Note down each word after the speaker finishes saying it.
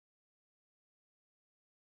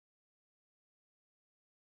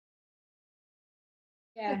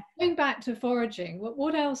Yeah. Going back to foraging,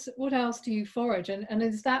 what else do you forage? And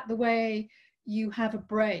is that the way you have a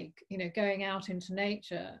break, you know, going out into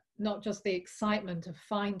nature, not just the excitement of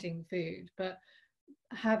finding food, but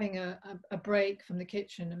having a break from the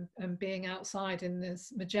kitchen and being outside in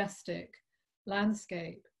this majestic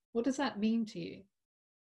landscape? What does that mean to you?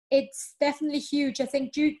 It's definitely huge. I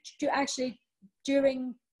think due to actually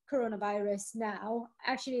during coronavirus now,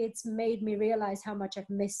 actually it's made me realize how much I've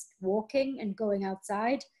missed walking and going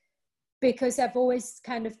outside, because I've always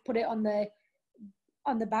kind of put it on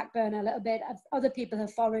the back burner a little bit. Other people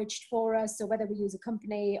have foraged for us, so whether we use a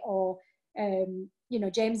company or you know,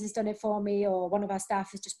 James has done it for me, or one of our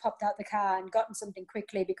staff has just popped out the car and gotten something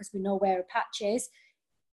quickly because we know where a patch is.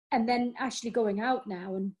 And then actually going out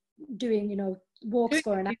now and doing, you know, walks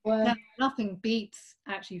for an hour. Nothing beats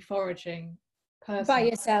actually foraging personally. By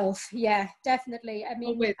yourself, yeah, definitely. I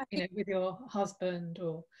mean, or with, you know, with your husband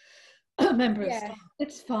or a member of staff.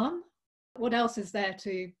 It's fun. What else is there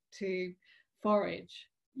to forage?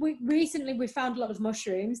 We found a lot of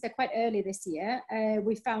mushrooms. They're quite early this year.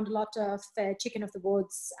 We found a lot of chicken of the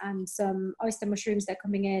woods and some oyster mushrooms that are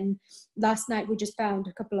coming in. Last night we just found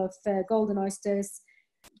a couple of golden oysters.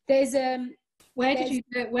 There's where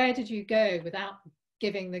did you go without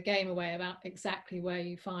giving the game away about exactly where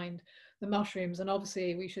you find the mushrooms? And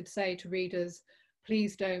obviously we should say to readers,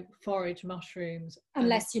 please don't forage mushrooms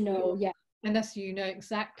unless you know, unless you know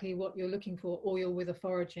exactly what you're looking for, or you're with a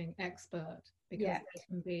foraging expert, because they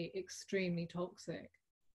can be extremely toxic.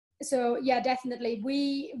 So yeah, definitely.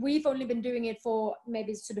 We've only been doing it for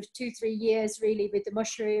maybe sort of 2-3 years really with the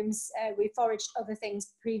mushrooms. We foraged other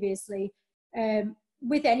things previously.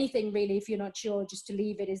 With anything really, if you're not sure, just to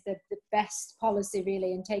leave it is the best policy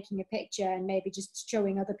really, and taking a picture and maybe just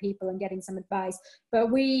showing other people and getting some advice. But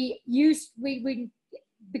we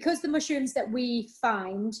because the mushrooms that we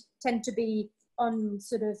find tend to be on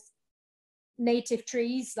sort of native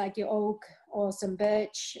trees like your oak or some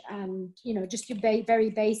birch, and you know, just your very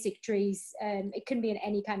basic trees. It can be in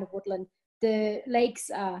any kind of woodland. The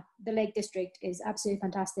Lake District is absolutely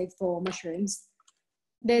fantastic for mushrooms.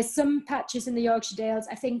 There's some patches in the Yorkshire Dales.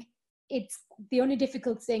 I think it's the only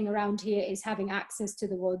difficult thing around here is having access to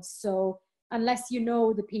the woods. So unless you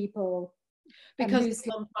know the people, because it's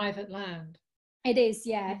on private land. It is,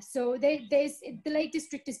 yeah. So the Lake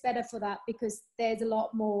District is better for that, because there's a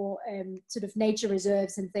lot more sort of nature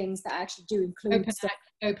reserves and things that actually do include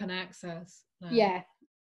open access. Yeah,